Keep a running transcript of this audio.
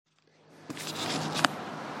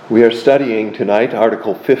We are studying tonight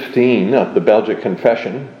Article 15 of the Belgic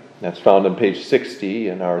Confession. That's found on page 60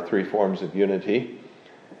 in our Three Forms of Unity.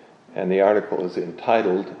 And the article is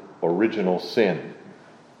entitled Original Sin.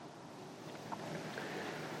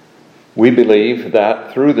 We believe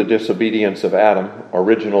that through the disobedience of Adam,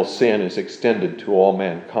 original sin is extended to all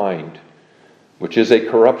mankind, which is a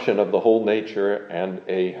corruption of the whole nature and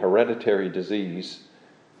a hereditary disease,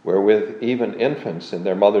 wherewith even infants in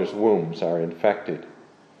their mother's wombs are infected,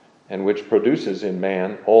 and which produces in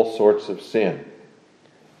man all sorts of sin,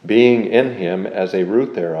 being in him as a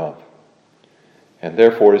root thereof, and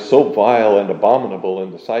therefore is so vile and abominable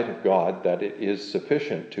in the sight of God that it is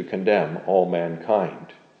sufficient to condemn all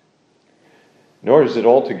mankind. Nor is it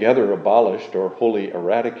altogether abolished or wholly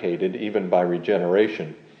eradicated even by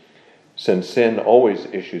regeneration, since sin always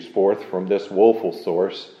issues forth from this woeful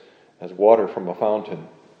source as water from a fountain.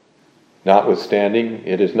 Notwithstanding,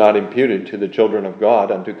 it is not imputed to the children of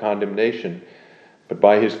God unto condemnation, but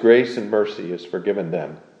by his grace and mercy is forgiven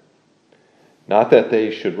them. Not that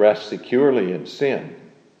they should rest securely in sin,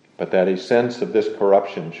 but that a sense of this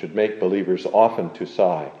corruption should make believers often to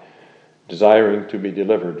sigh, desiring to be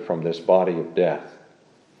delivered from this body of death.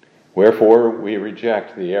 Wherefore we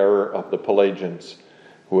reject the error of the Pelagians,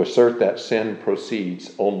 who assert that sin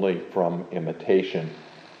proceeds only from imitation.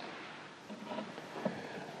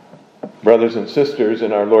 Brothers and sisters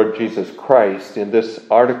in our Lord Jesus Christ, in this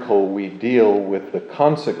article we deal with the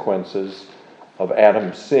consequences of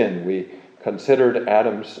Adam's sin. We considered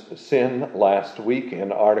Adam's sin last week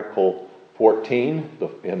in Article 14,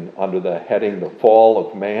 under the heading The Fall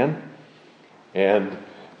of Man. And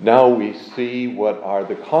now we see what are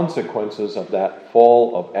the consequences of that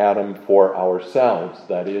fall of Adam for ourselves,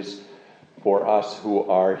 that is, for us who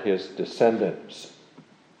are his descendants.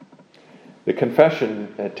 The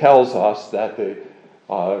confession tells us that the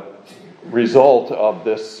result of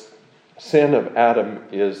this sin of Adam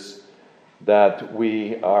is that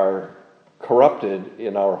we are corrupted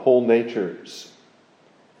in our whole natures,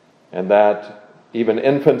 and that even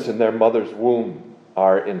infants in their mother's womb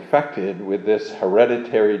are infected with this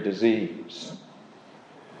hereditary disease.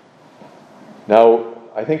 Now,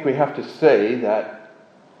 I think we have to say that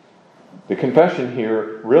the confession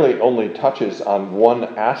here really only touches on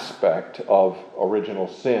one aspect of original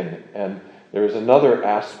sin, and there is another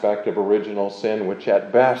aspect of original sin which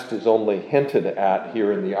at best is only hinted at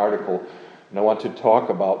here in the article, and I want to talk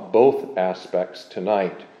about both aspects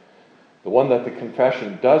tonight. The one that the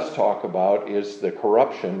confession does talk about is the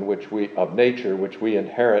corruption of nature which we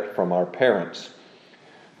inherit from our parents,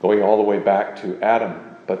 going all the way back to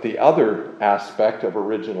Adam. But the other aspect of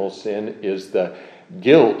original sin is the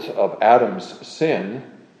guilt of Adam's sin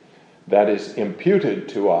that is imputed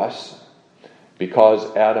to us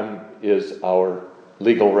because Adam is our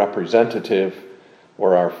legal representative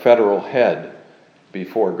or our federal head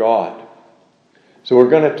before God. So we're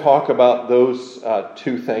going to talk about those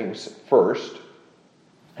two things first,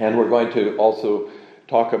 and we're going to also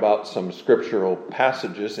talk about some scriptural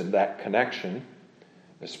passages in that connection,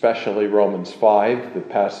 especially Romans 5, the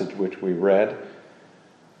passage which we read.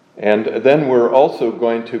 And then we're also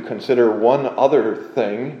going to consider one other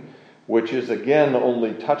thing, which is again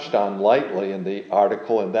only touched on lightly in the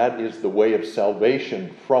article, and that is the way of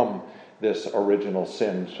salvation from this original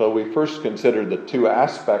sin. So we first consider the two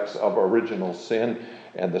aspects of original sin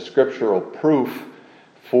and the scriptural proof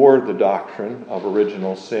for the doctrine of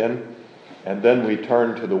original sin, and then we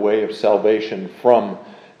turn to the way of salvation from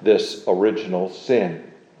this original sin.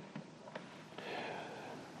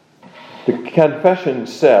 The confession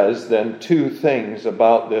says then two things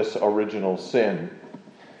about this original sin.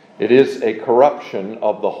 It is a corruption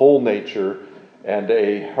of the whole nature and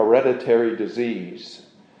a hereditary disease,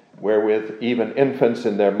 wherewith even infants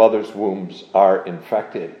in their mother's wombs are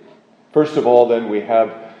infected. First of all, then, we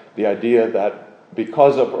have the idea that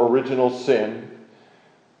because of original sin,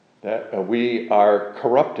 that we are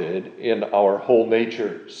corrupted in our whole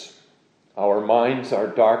natures. Our minds are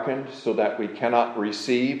darkened so that we cannot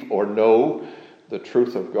receive or know the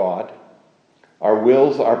truth of God. Our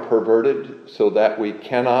wills are perverted so that we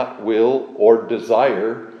cannot will or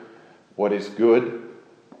desire what is good.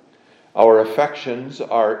 Our affections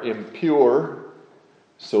are impure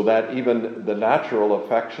so that even the natural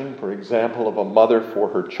affection, for example, of a mother for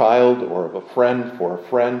her child, or of a friend for a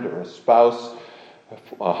friend, or a spouse,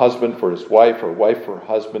 a husband for his wife, or wife for her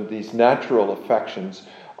husband, these natural affections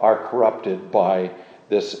are corrupted by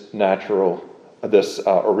this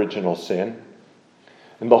original sin.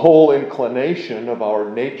 And the whole inclination of our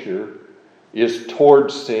nature is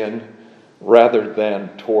towards sin rather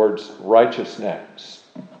than towards righteousness.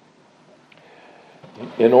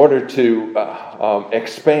 In order to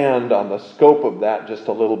expand on the scope of that just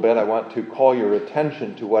a little bit, I want to call your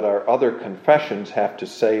attention to what our other confessions have to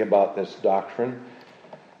say about this doctrine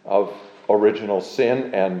of original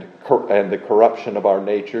sin and the corruption of our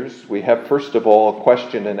natures. We have, first of all,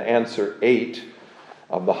 question and answer 8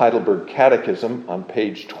 of the Heidelberg Catechism on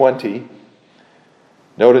page 20.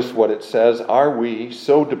 Notice what it says: "Are we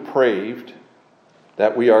so depraved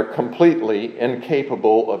that we are completely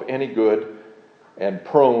incapable of any good and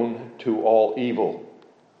prone to all evil?"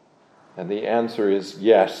 And the answer is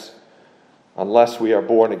yes, unless we are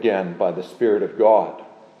born again by the Spirit of God.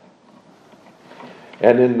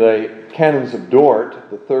 And in the Canons of Dort,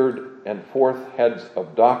 the third and fourth heads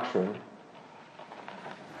of doctrine,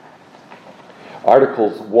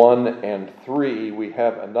 Articles 1 and 3, we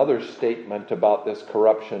have another statement about this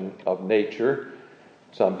corruption of nature.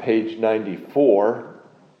 It's on page 94.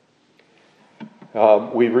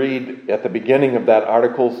 We read at the beginning of that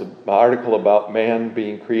article about man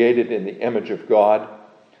being created in the image of God,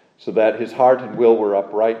 so that his heart and will were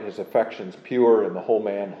upright, his affections pure, and the whole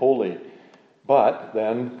man holy. But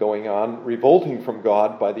then, going on, revolting from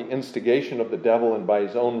God by the instigation of the devil and by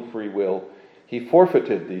his own free will, he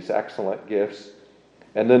forfeited these excellent gifts,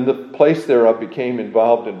 and in the place thereof became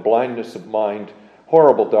involved in blindness of mind,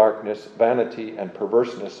 horrible darkness, vanity, and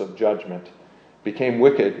perverseness of judgment, became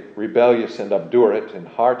wicked, rebellious, and obdurate in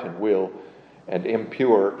heart and will, and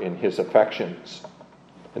impure in his affections.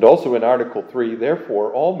 And also in Article 3,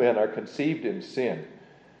 "Therefore all men are conceived in sin,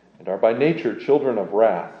 and are by nature children of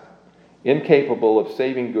wrath, incapable of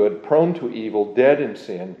saving good, prone to evil, dead in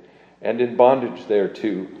sin, and in bondage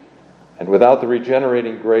thereto. And without the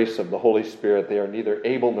regenerating grace of the Holy Spirit, they are neither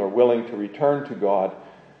able nor willing to return to God,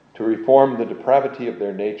 to reform the depravity of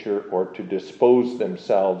their nature, or to dispose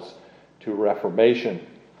themselves to reformation."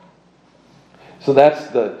 So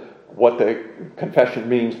that's what the confession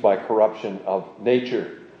means by corruption of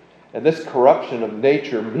nature. And this corruption of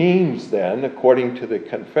nature means then, according to the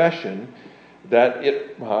confession, that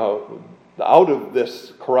out of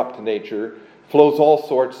this corrupt nature flows all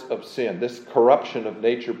sorts of sin. This corruption of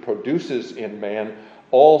nature produces in man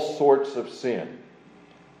all sorts of sin,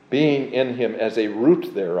 being in him as a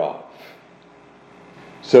root thereof.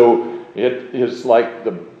 So it is like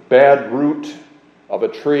the bad root of a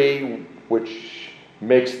tree which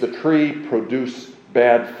makes the tree produce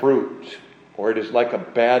bad fruit, or it is like a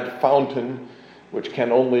bad fountain which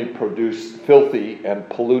can only produce filthy and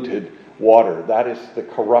polluted water. That is the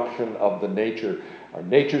corruption of the nature. Our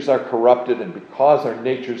natures are corrupted, and because our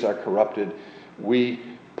natures are corrupted, we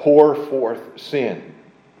pour forth sin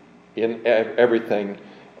in everything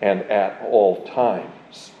and at all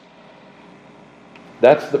times.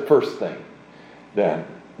 That's the first thing, then.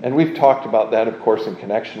 And we've talked about that, of course, in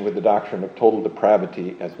connection with the doctrine of total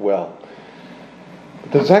depravity as well.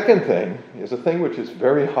 The second thing is a thing which is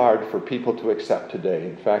very hard for people to accept today.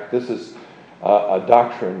 In fact, this is a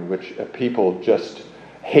doctrine which people just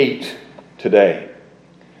hate today.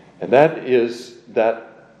 And that is that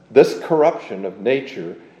this corruption of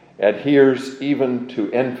nature adheres even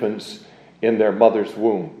to infants in their mother's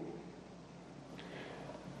womb.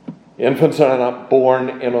 Infants are not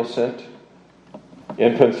born innocent.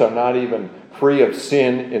 Infants are not even free of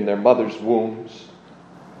sin in their mother's wombs.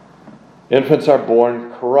 Infants are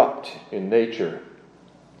born corrupt in nature.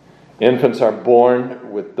 Infants are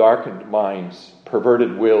born with darkened minds,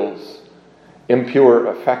 perverted wills, impure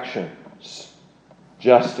affections,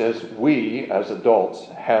 just as we as adults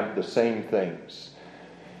have the same things.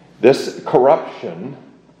 This corruption,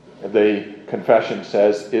 the confession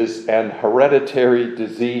says, is an hereditary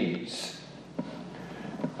disease.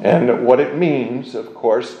 And what it means, of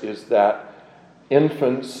course, is that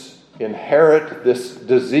infants inherit this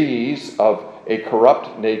disease of a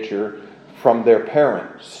corrupt nature from their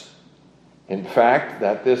parents. In fact,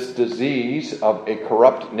 that this disease of a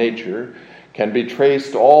corrupt nature can be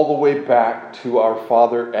traced all the way back to our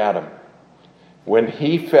father Adam. When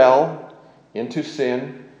he fell into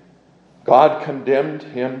sin, God condemned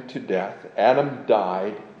him to death. Adam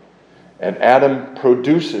died, and Adam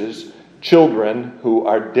produces children who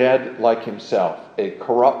are dead like himself. A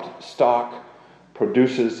corrupt stock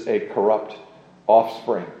produces a corrupt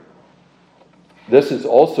offspring. This is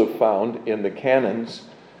also found in the canons,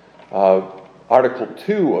 Article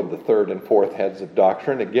 2 of the third and fourth heads of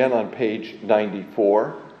doctrine, again on page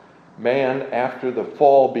 94. Man, after the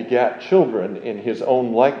fall, begat children in his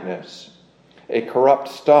own likeness. A corrupt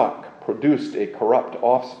stock produced a corrupt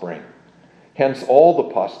offspring. Hence all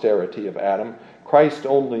the posterity of Adam, Christ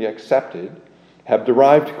only excepted, have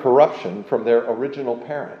derived corruption from their original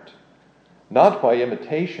parent, not by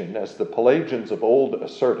imitation, as the Pelagians of old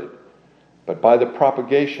asserted, but by the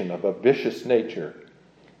propagation of a vicious nature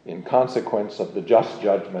in consequence of the just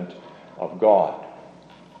judgment of God.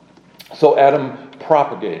 So Adam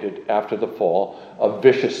propagated, after the fall, a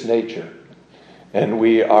vicious nature, and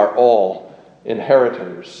we are all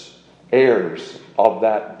inheritors, heirs of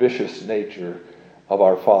that vicious nature of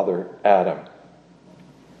our father Adam.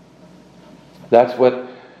 That's what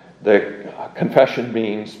the confession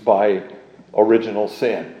means by original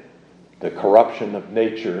sin, the corruption of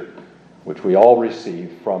nature which we all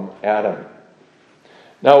receive from Adam.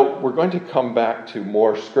 Now, we're going to come back to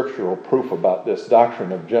more scriptural proof about this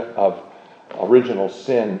doctrine of original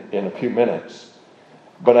sin in a few minutes.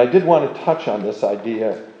 But I did want to touch on this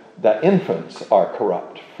idea that infants are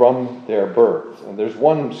corrupt from their birth. And there's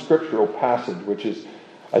one scriptural passage which is,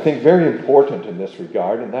 I think, very important in this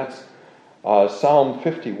regard, and that's Psalm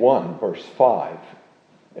 51, verse 5.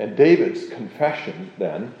 And David's confession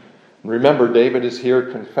then. Remember, David is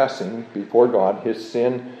here confessing before God his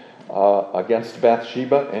sin against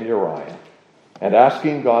Bathsheba and Uriah and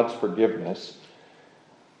asking God's forgiveness.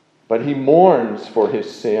 But he mourns for his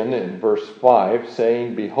sin in verse 5,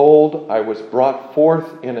 saying, "Behold, I was brought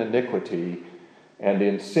forth in iniquity, and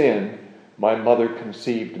in sin my mother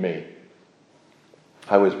conceived me."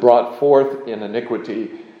 I was brought forth in iniquity,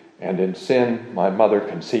 and in sin my mother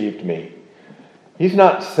conceived me. He's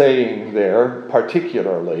not saying there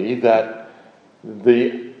particularly that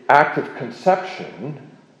the act of conception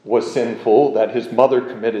was sinful, that his mother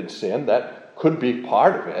committed sin. That could be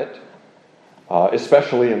part of it,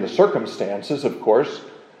 especially in the circumstances, of course,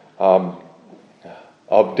 of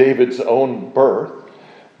David's own birth,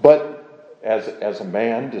 but as a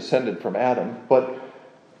man descended from Adam. But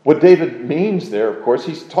what David means there, of course,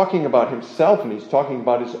 he's talking about himself and he's talking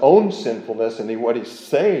about his own sinfulness, and what he's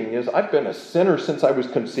saying is, I've been a sinner since I was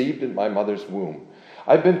conceived in my mother's womb.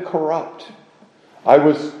 I've been corrupt. I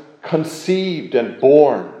was conceived and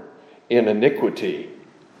born in iniquity.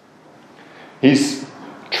 He's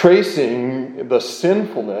tracing the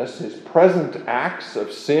sinfulness, his present acts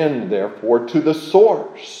of sin, therefore, to the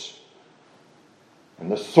source.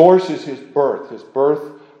 And the source is his birth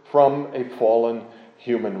from a fallen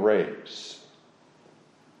human race.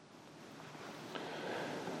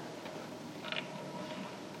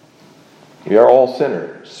 We are all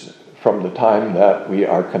sinners from the time that we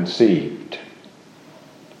are conceived.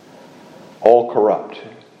 All corrupt.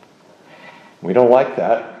 We don't like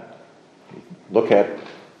that. Look at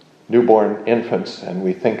newborn infants and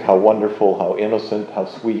we think how wonderful, how innocent, how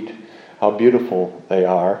sweet, how beautiful they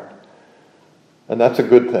are. And that's a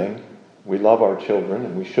good thing. We love our children,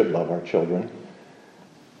 and we should love our children.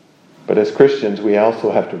 But as Christians, we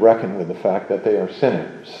also have to reckon with the fact that they are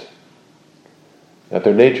sinners, that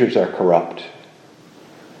their natures are corrupt,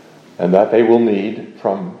 and that they will need,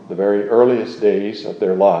 from the very earliest days of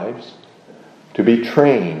their lives, to be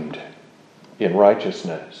trained in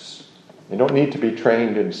righteousness. They don't need to be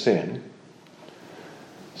trained in sin.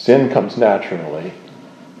 Sin comes naturally,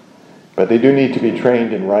 but they do need to be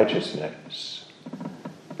trained in righteousness,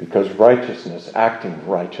 because righteousness, acting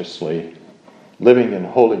righteously, living in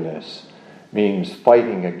holiness, means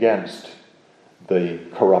fighting against the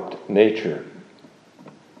corrupt nature.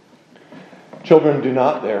 Children do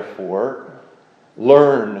not, therefore,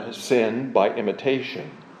 learn sin by imitation,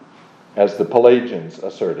 as the Pelagians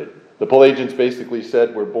asserted. The Pelagians basically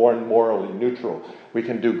said we're born morally neutral. We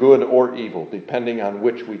can do good or evil, depending on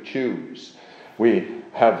which we choose. We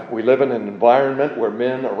live in an environment where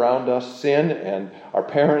men around us sin, and our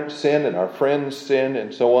parents sin, and our friends sin,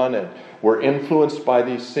 and so on, and we're influenced by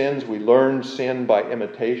these sins. We learn sin by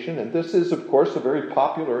imitation, and this is, of course, a very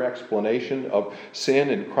popular explanation of sin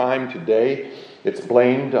and crime today. It's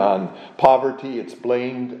blamed on poverty, it's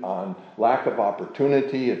blamed on lack of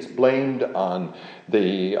opportunity, it's blamed on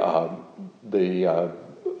the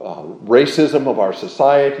racism of our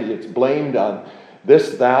society, it's blamed on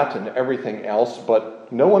this, that, and everything else,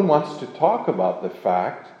 but no one wants to talk about the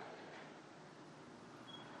fact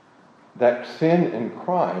that sin and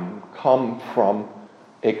crime come from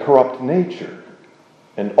a corrupt nature.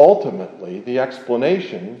 And ultimately, the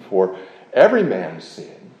explanation for every man's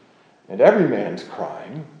sin and every man's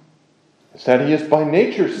crime is that he is by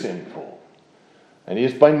nature sinful, and he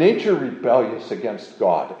is by nature rebellious against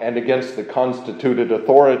God and against the constituted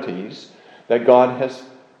authorities that God has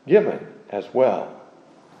given as well.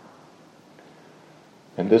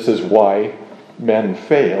 And this is why men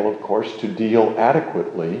fail, of course, to deal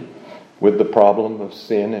adequately with the problem of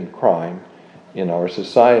sin and crime in our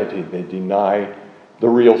society. They deny the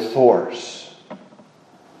real source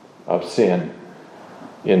of sin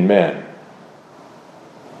in men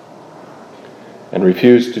and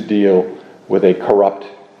refuse to deal with a corrupt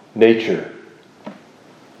nature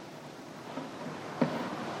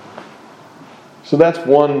So that's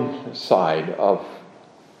one side of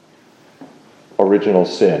original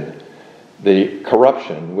sin, the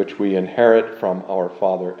corruption which we inherit from our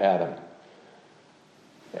father Adam.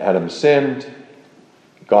 Adam sinned,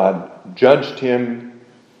 God judged him,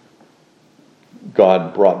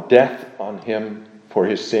 God brought death on him for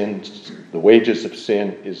his sins. The wages of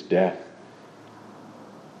sin is death.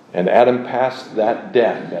 And Adam passed that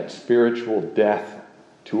death, that spiritual death,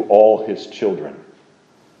 to all his children.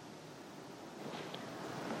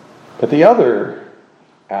 But the other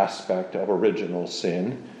aspect of original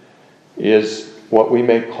sin is what we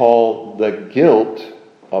may call the guilt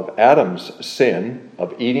of Adam's sin,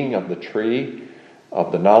 of eating of the tree,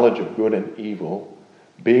 of the knowledge of good and evil,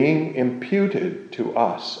 being imputed to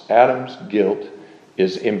us. Adam's guilt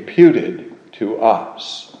is imputed to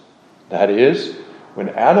us. That is, when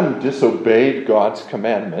Adam disobeyed God's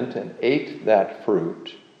commandment and ate that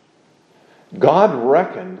fruit, God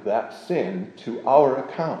reckoned that sin to our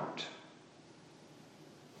account.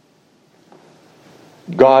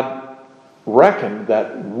 God reckoned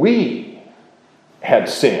that we had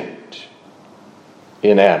sinned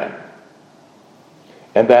in Adam,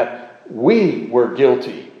 and that we were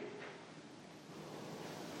guilty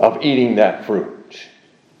of eating that fruit.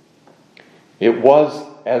 It was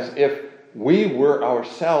as if we were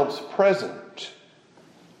ourselves present,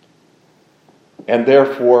 and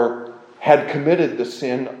therefore had committed the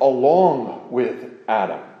sin along with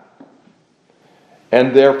Adam.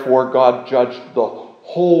 And therefore God judged the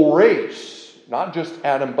whole race, not just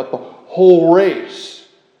Adam, but the whole race,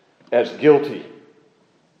 as guilty,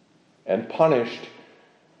 and punished,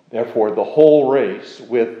 therefore, the whole race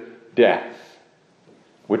with death,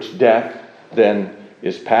 which death then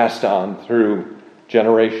is passed on through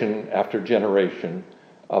generation after generation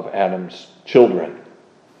of Adam's children.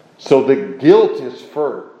 So the guilt is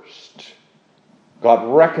first.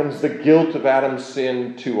 God reckons the guilt of Adam's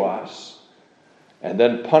sin to us, and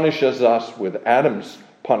then punishes us with Adam's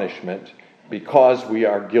punishment because we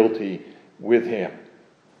are guilty with him.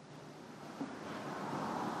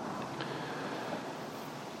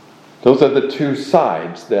 Those are the two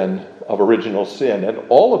sides, then, of original sin. And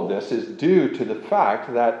all of this is due to the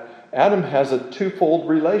fact that Adam has a twofold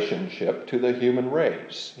relationship to the human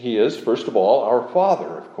race. He is, first of all, our father,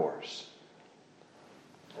 of course.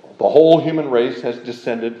 The whole human race has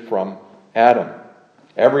descended from Adam.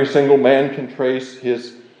 Every single man can trace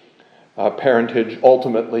his parentage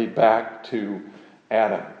ultimately back to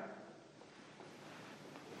Adam.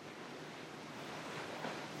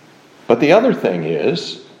 But the other thing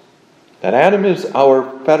is that Adam is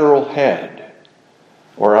our federal head,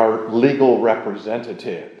 or our legal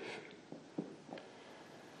representative.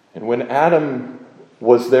 And when Adam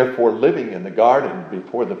was therefore living in the garden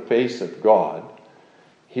before the face of God,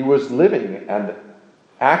 he was living and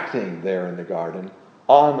acting there in the garden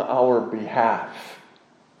on our behalf.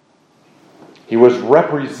 He was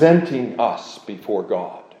representing us before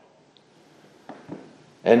God.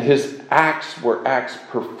 And his acts were acts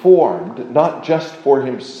performed not just for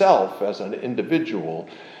himself as an individual,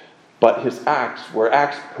 but his acts were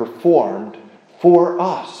acts performed for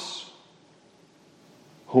us,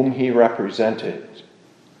 whom he represented.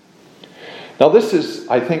 Now this is,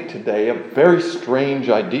 I think today, a very strange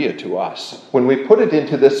idea to us. When we put it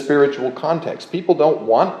into this spiritual context, people don't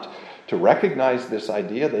want to recognize this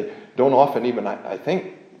idea. They don't often even, I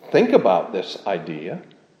think about this idea.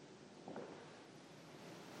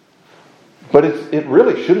 But it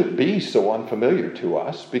really shouldn't be so unfamiliar to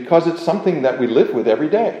us, because it's something that we live with every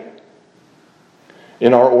day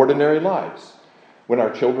in our ordinary lives. When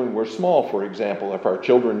our children were small, for example, if our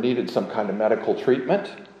children needed some kind of medical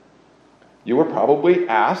treatment, you were probably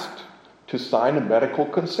asked to sign a medical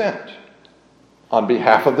consent on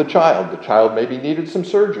behalf of the child. The child maybe needed some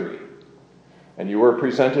surgery, and you were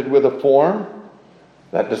presented with a form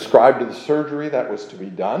that described the surgery that was to be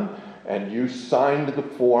done, and you signed the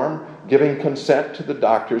form giving consent to the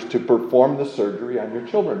doctors to perform the surgery on your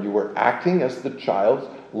children. You were acting as the child's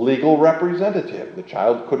legal representative. The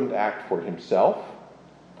child couldn't act for himself.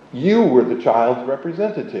 You were the child's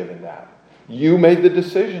representative in that. You made the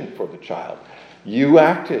decision for the child. You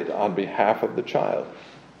acted on behalf of the child.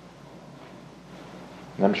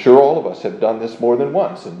 And I'm sure all of us have done this more than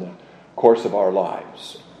once in the course of our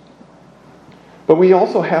lives. But we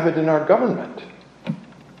also have it in our government.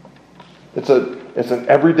 It's an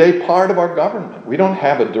everyday part of our government. We don't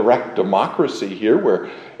have a direct democracy here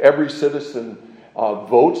where every citizen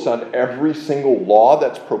votes on every single law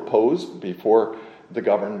that's proposed before the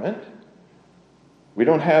government. We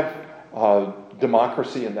don't have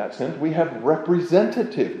democracy in that sense. We have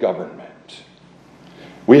representative government.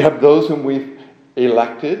 We have those whom we've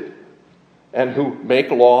elected and who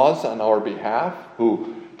make laws on our behalf,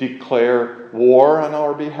 who declare war on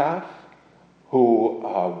our behalf,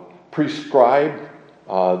 who prescribe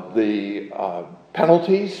the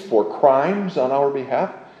penalties for crimes on our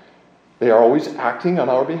behalf. They are always acting on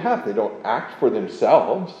our behalf. They don't act for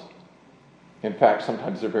themselves. In fact,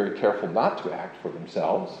 sometimes they're very careful not to act for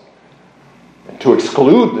themselves and to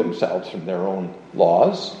exclude themselves from their own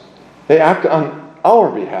laws. They act on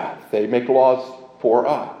our behalf. They make laws for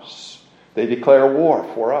us. They declare war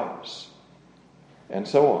for us, and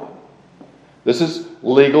so on. This is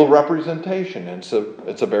legal representation, and so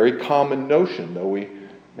it's a very common notion, though we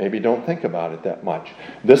maybe don't think about it that much.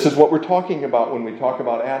 This is what we're talking about when we talk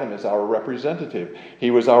about Adam as our representative. He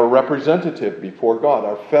was our representative before God,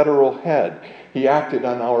 our federal head. He acted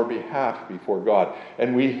on our behalf before God.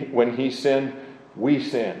 And when he sinned, we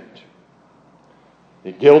sinned.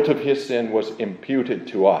 The guilt of his sin was imputed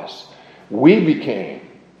to us. We became,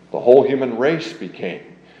 the whole human race became,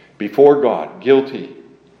 before God, guilty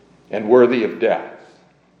and worthy of death.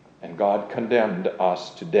 And God condemned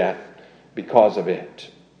us to death because of it.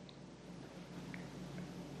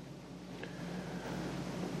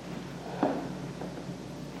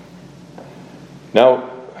 Now,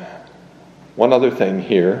 one other thing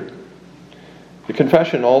here. The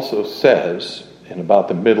confession also says, in about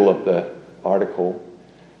the middle of the article,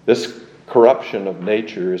 this corruption of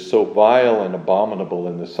nature is so vile and abominable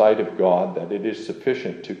in the sight of God that it is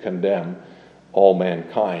sufficient to condemn all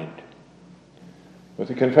mankind. What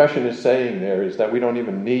the confession is saying there is that we don't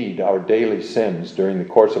even need our daily sins during the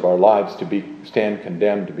course of our lives to stand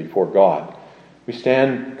condemned before God. We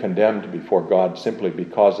stand condemned before God simply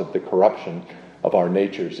because of the corruption of our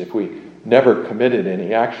natures. If we never committed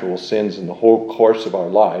any actual sins in the whole course of our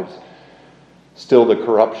lives, still the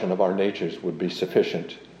corruption of our natures would be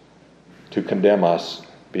sufficient to condemn us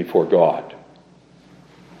before God.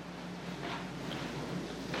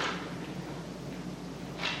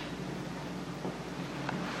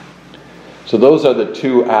 So those are the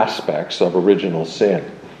two aspects of original sin.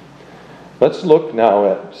 Let's look now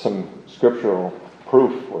at some scriptural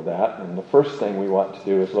proof for that. And the first thing we want to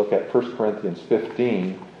do is look at 1 Corinthians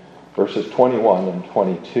 15, verses 21 and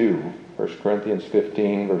 22. 1 Corinthians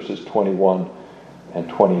 15, verses 21 and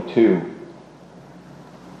 22.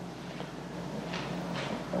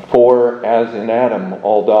 For as in Adam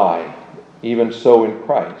all die, even so in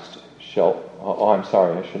Christ shall... I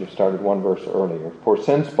should have started one verse earlier. For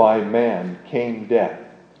since by man came death,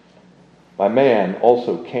 by man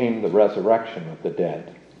also came the resurrection of the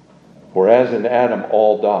dead. For as in Adam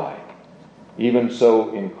all die, even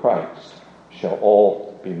so in Christ shall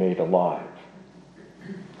all be made alive.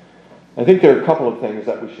 I think there are a couple of things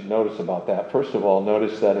that we should notice about that. First of all,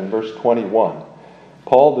 notice that in verse 21,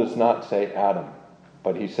 Paul does not say Adam,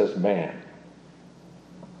 but he says man.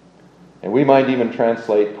 And we might even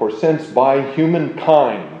translate, for since by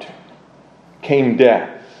humankind came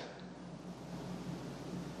death.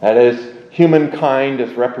 That is, humankind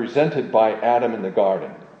is represented by Adam in the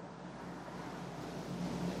garden.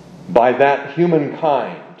 By that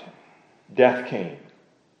humankind, death came.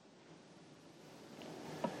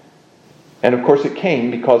 And of course it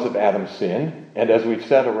came because of Adam's sin. And as we've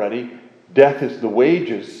said already, death is the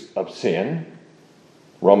wages of sin.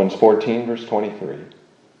 Romans 14, verse 23.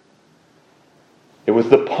 It was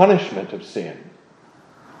the punishment of sin.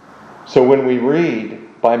 So when we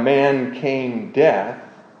read, by man came death,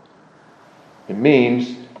 it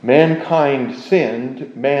means mankind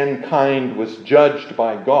sinned, mankind was judged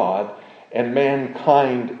by God, and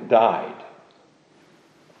mankind died.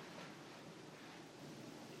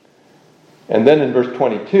 And then in verse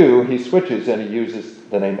 22, he switches and he uses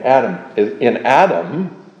the name Adam. In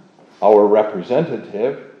Adam, our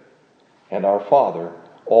representative and our father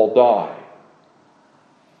all die.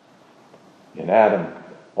 In Adam,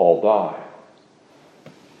 all die.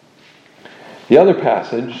 The other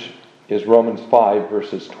passage is Romans 5,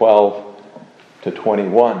 verses 12 to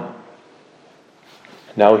 21.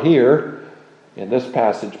 Now here, in this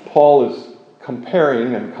passage, Paul is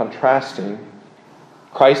comparing and contrasting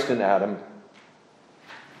Christ and Adam,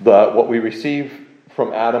 what we receive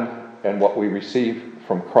from Adam and what we receive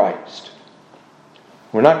from Christ.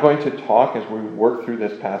 We're not going to talk, as we work through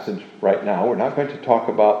this passage right now, we're not going to talk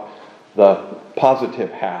about the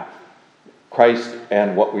positive half, Christ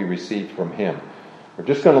and what we receive from him. We're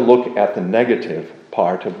just going to look at the negative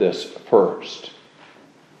part of this first.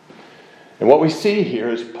 And what we see here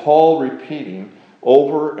is Paul repeating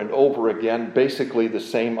over and over again basically the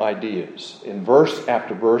same ideas. In verse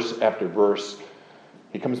after verse after verse,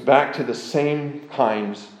 he comes back to the same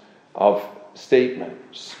kinds of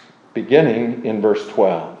statements, beginning in verse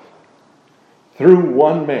 12. Through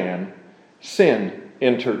one man, sin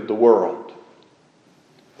entered the world.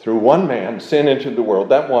 Through one man, sin entered the world.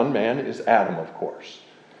 That one man is Adam, of course.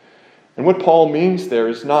 And what Paul means there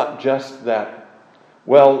is not just that,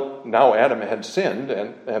 well, now Adam had sinned,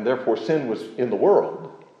 and therefore sin was in the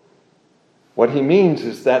world. What he means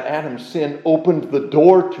is that Adam's sin opened the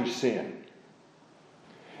door to sin.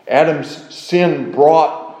 Adam's sin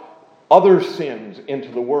brought other sins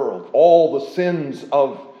into the world, all the sins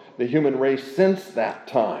of the human race since that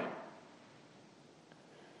time.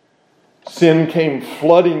 Sin came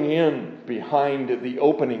flooding in behind the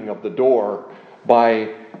opening of the door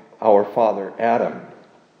by our father Adam.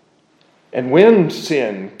 And when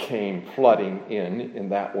sin came flooding in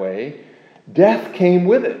that way, death came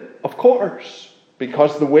with it, of course,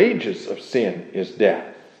 because the wages of sin is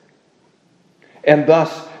death. And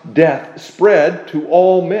thus death spread to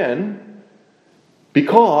all men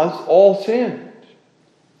because all sinned.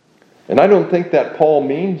 And I don't think that Paul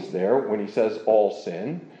means there, when he says all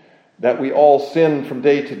sin, that we all sin from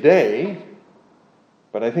day to day.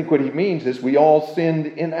 But I think what he means is we all sinned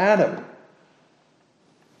in Adam.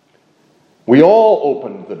 We all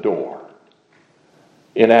opened the door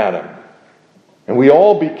in Adam. And we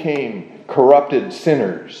all became corrupted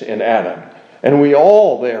sinners in Adam. And we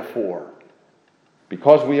all, therefore,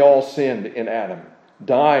 because we all sinned in Adam,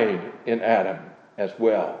 died in Adam as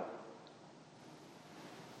well.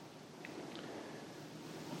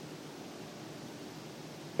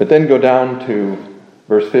 But then go down to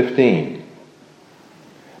verse 15.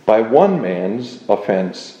 By one man's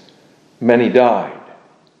offense, many died.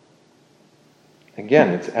 Again,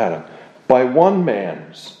 it's Adam. By one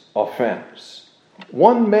man's offense.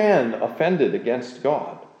 One man offended against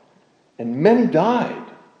God, and many died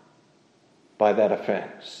by that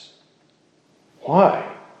offense.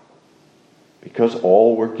 Why? Because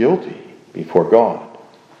all were guilty before God.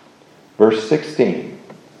 Verse 16.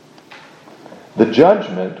 The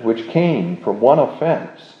judgment which came from one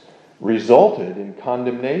offense resulted in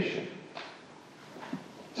condemnation.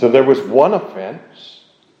 So there was one offense.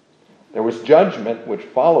 There was judgment which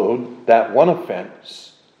followed that one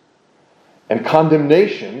offense. And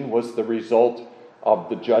condemnation was the result of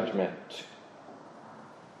the judgment.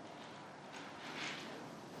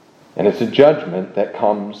 And it's a judgment that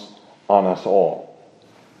comes on us all.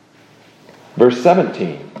 Verse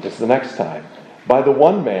 17 is the next time. By the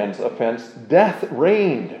one man's offense, death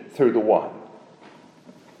reigned through the one.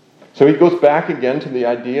 So he goes back again to the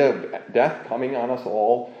idea of death coming on us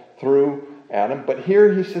all through Adam. But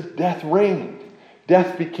here he says death reigned.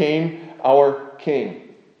 Death became our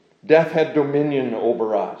king. Death had dominion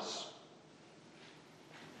over us.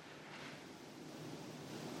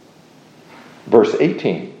 Verse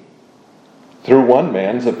 18. Through one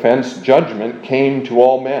man's offense, judgment came to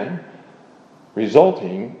all men,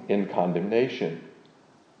 resulting in condemnation.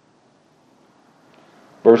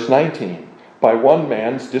 Verse 19. By one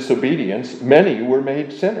man's disobedience, many were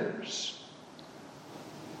made sinners.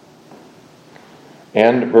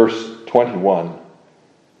 And verse 21.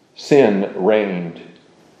 Sin reigned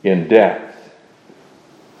in death.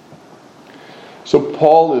 So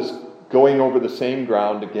Paul is going over the same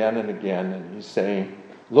ground again and again, and he's saying,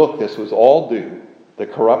 look, this was all due. The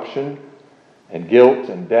corruption and guilt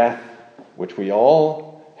and death which we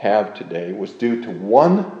all have today was due to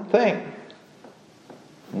one thing.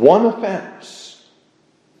 One offense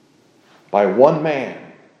by one man.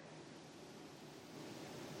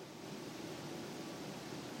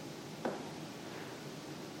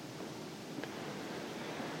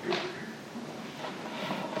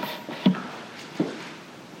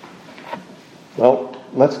 Well,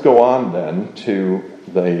 let's go on then to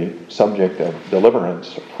the subject of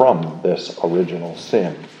deliverance from this original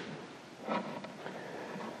sin.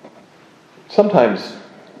 Sometimes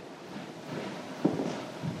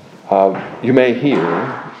you may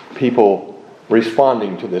hear people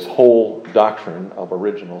responding to this whole doctrine of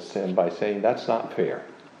original sin by saying, that's not fair.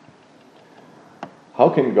 How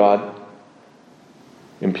can God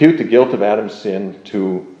impute the guilt of Adam's sin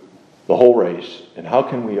to the whole race? And how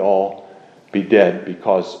can we all be dead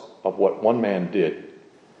because of what one man did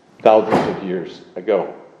thousands of years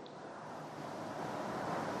ago?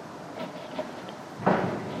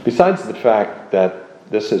 Besides the fact that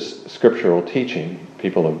this is scriptural teaching,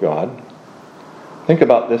 people of God, think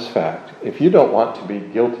about this fact. If you don't want to be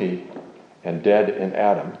guilty and dead in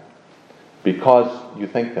Adam because you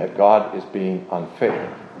think that God is being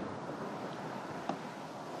unfair,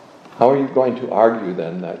 how are you going to argue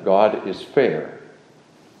then that God is fair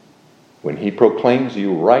when he proclaims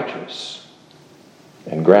you righteous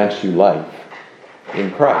and grants you life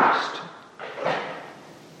in Christ?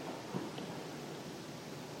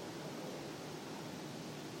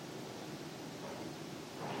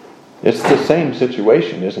 It's the same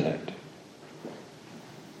situation, isn't it?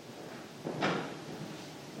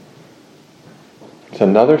 It's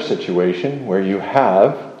another situation where you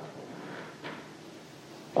have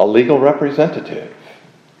a legal representative,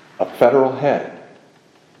 a federal head,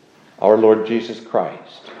 our Lord Jesus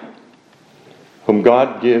Christ, whom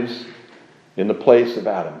God gives in the place of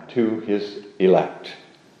Adam to his elect.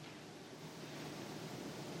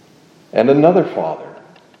 And another Father,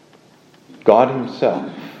 God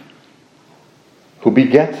himself, who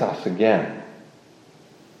begets us again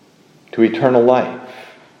to eternal life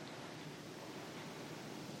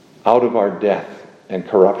out of our death and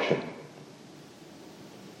corruption.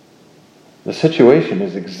 The situation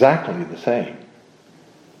is exactly the same.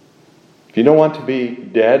 If you don't want to be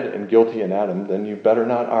dead and guilty in Adam, then you better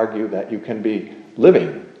not argue that you can be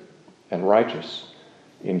living and righteous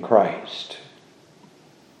in Christ.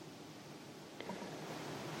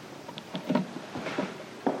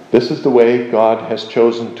 This is the way God has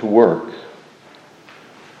chosen to work,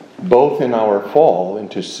 both in our fall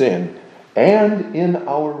into sin and in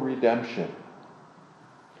our redemption.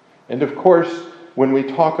 And of course, when we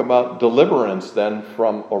talk about deliverance then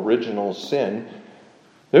from original sin,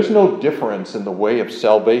 there's no difference in the way of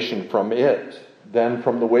salvation from it than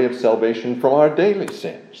from the way of salvation from our daily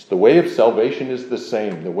sins. The way of salvation is the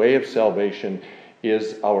same. The way of salvation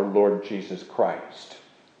is our Lord Jesus Christ.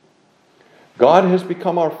 God has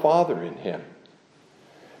become our Father in him.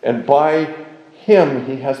 And by him,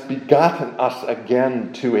 he has begotten us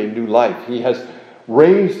again to a new life. He has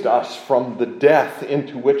raised us from the death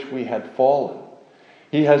into which we had fallen.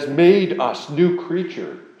 He has made us new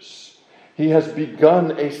creatures. He has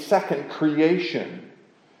begun a second creation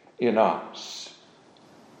in us,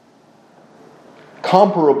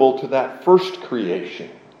 comparable to that first creation.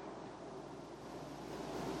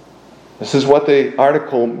 This is what the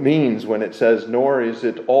article means when it says, nor is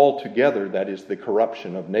it altogether, that is the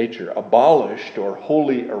corruption of nature, abolished or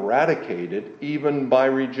wholly eradicated even by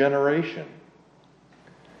regeneration.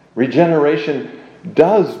 Regeneration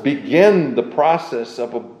does begin the process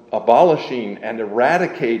of abolishing and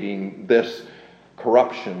eradicating this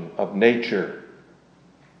corruption of nature.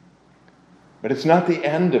 But it's not the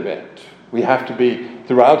end of it. We have to be,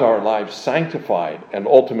 throughout our lives, sanctified and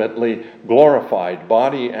ultimately glorified,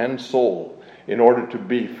 body and soul, in order to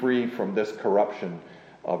be free from this corruption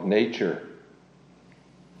of nature.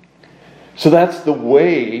 So that's the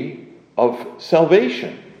way of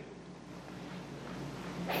salvation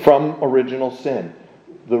from original sin.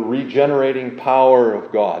 The regenerating power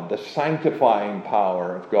of God, the sanctifying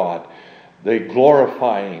power of God, the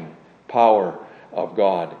glorifying power of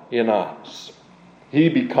God in us. He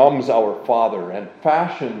becomes our Father and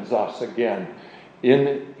fashions us again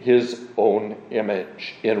in his own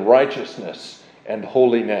image, in righteousness and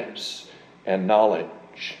holiness and knowledge.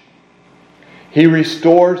 He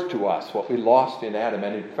restores to us what we lost in Adam.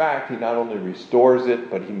 And in fact, he not only restores it,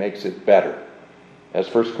 but he makes it better, as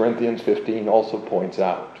 1 Corinthians 15 also points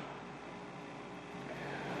out.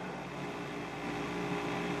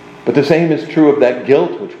 But the same is true of that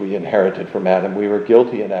guilt which we inherited from Adam. We were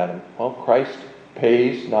guilty in Adam. Well, Christ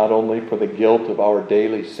pays not only for the guilt of our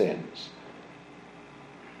daily sins,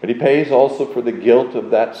 but he pays also for the guilt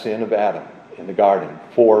of that sin of Adam in the garden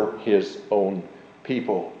for his own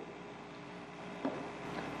people.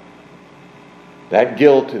 That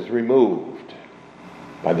guilt is removed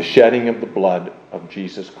by the shedding of the blood of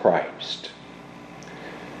Jesus Christ.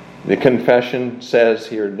 The confession says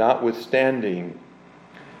here, notwithstanding,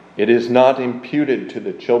 it is not imputed to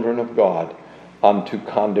the children of God unto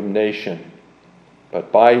condemnation,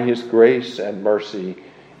 but by his grace and mercy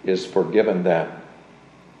is forgiven them.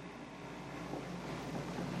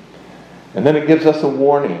 And then it gives us a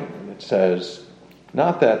warning. It says,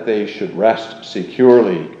 not that they should rest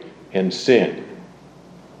securely in sin.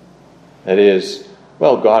 That is,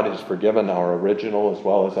 well, God has forgiven our original as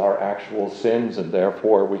well as our actual sins, and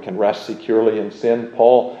therefore we can rest securely in sin.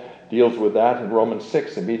 Paul deals with that in Romans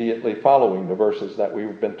 6, immediately following the verses that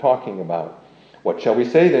we've been talking about. What shall we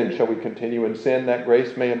say then? Shall we continue in sin that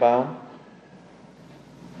grace may abound?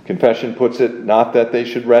 Confession puts it, not that they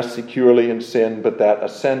should rest securely in sin, but that a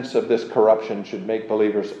sense of this corruption should make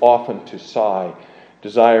believers often to sigh,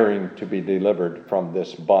 desiring to be delivered from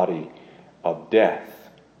this body of death.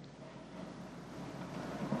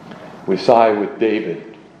 We sigh with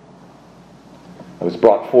David. I was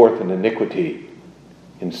brought forth in iniquity.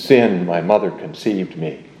 In sin my mother conceived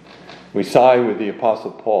me. We sigh with the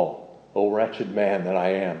Apostle Paul. O wretched man that I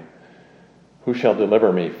am, who shall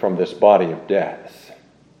deliver me from this body of death?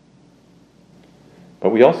 But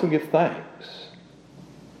we also give thanks,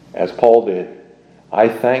 as Paul did. I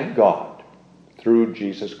thank God through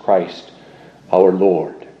Jesus Christ our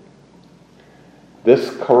Lord.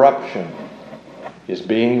 This corruption is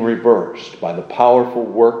being reversed by the powerful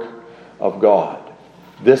work of God.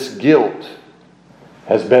 This guilt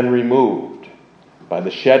has been removed by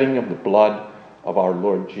the shedding of the blood of our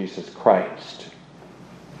Lord Jesus Christ.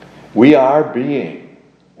 We are being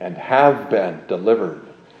and have been delivered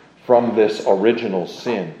from this original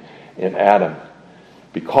sin in Adam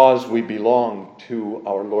because we belong to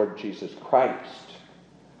our Lord Jesus Christ,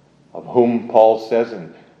 of whom Paul says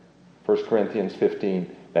in 1 Corinthians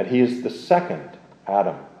 15 that he is the second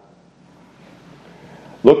Adam.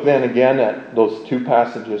 Look then again at those two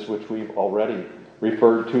passages which we've already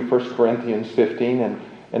referred to, 1 Corinthians 15,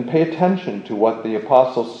 and pay attention to what the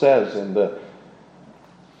apostle says in the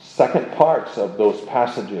second parts of those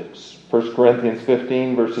passages. 1 Corinthians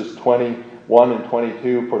 15, verses 21 and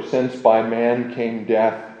 22, for since by man came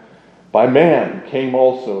death, by man came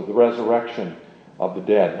also the resurrection of the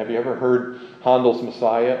dead. Have you ever heard Handel's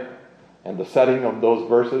Messiah and the setting of those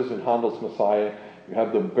verses in Handel's Messiah? You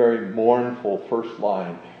have the very mournful first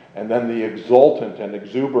line, and then the exultant and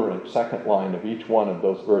exuberant second line of each one of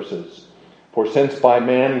those verses. For since by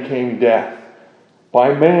man came death,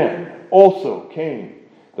 by man also came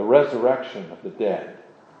the resurrection of the dead.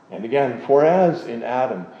 And again, for as in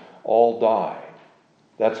Adam all die,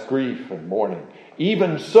 that's grief and mourning,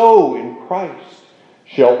 even so in Christ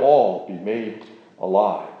shall all be made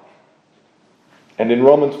alive. And in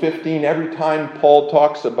Romans 15, every time Paul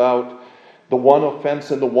talks about the one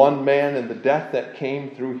offense and the one man and the death that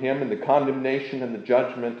came through him and the condemnation and the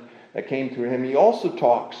judgment that came through him, he also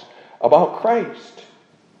talks about Christ.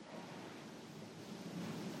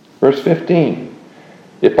 Verse 15,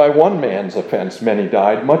 if by one man's offense many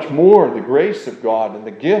died, much more the grace of God and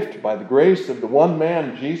the gift by the grace of the one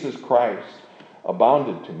man, Jesus Christ,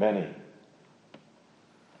 abounded to many.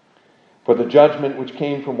 For the judgment which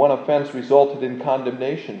came from one offense resulted in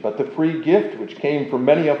condemnation, but the free gift which came from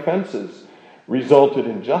many offenses resulted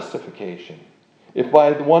in justification. If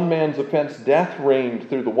by the one man's offense death reigned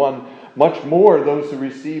through the one, much more those who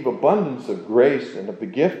receive abundance of grace and of the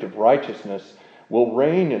gift of righteousness will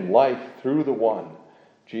reign in life through the one,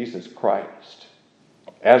 Jesus Christ.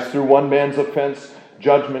 As through one man's offense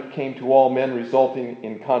judgment came to all men resulting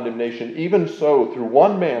in condemnation, even so through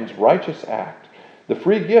one man's righteous act the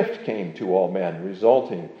free gift came to all men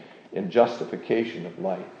resulting in justification of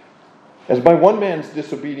life. As by one man's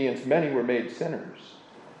disobedience many were made sinners,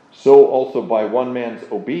 so also by one man's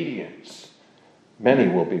obedience many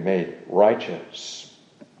will be made righteous.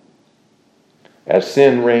 As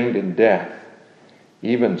sin reigned in death,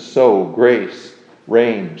 even so grace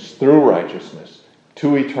reigns through righteousness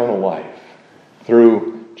to eternal life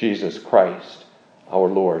through Jesus Christ our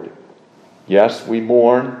Lord. Yes, we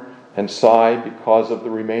mourn and sigh because of the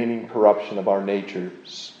remaining corruption of our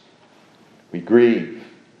natures. We grieve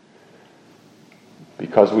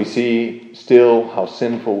because we see still how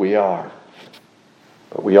sinful we are.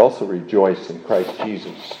 But we also rejoice in Christ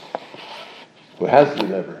Jesus, who has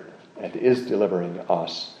delivered and is delivering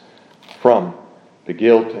us from the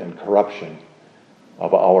guilt and corruption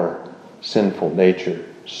of our sinful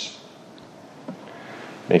natures.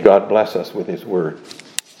 May God bless us with His word.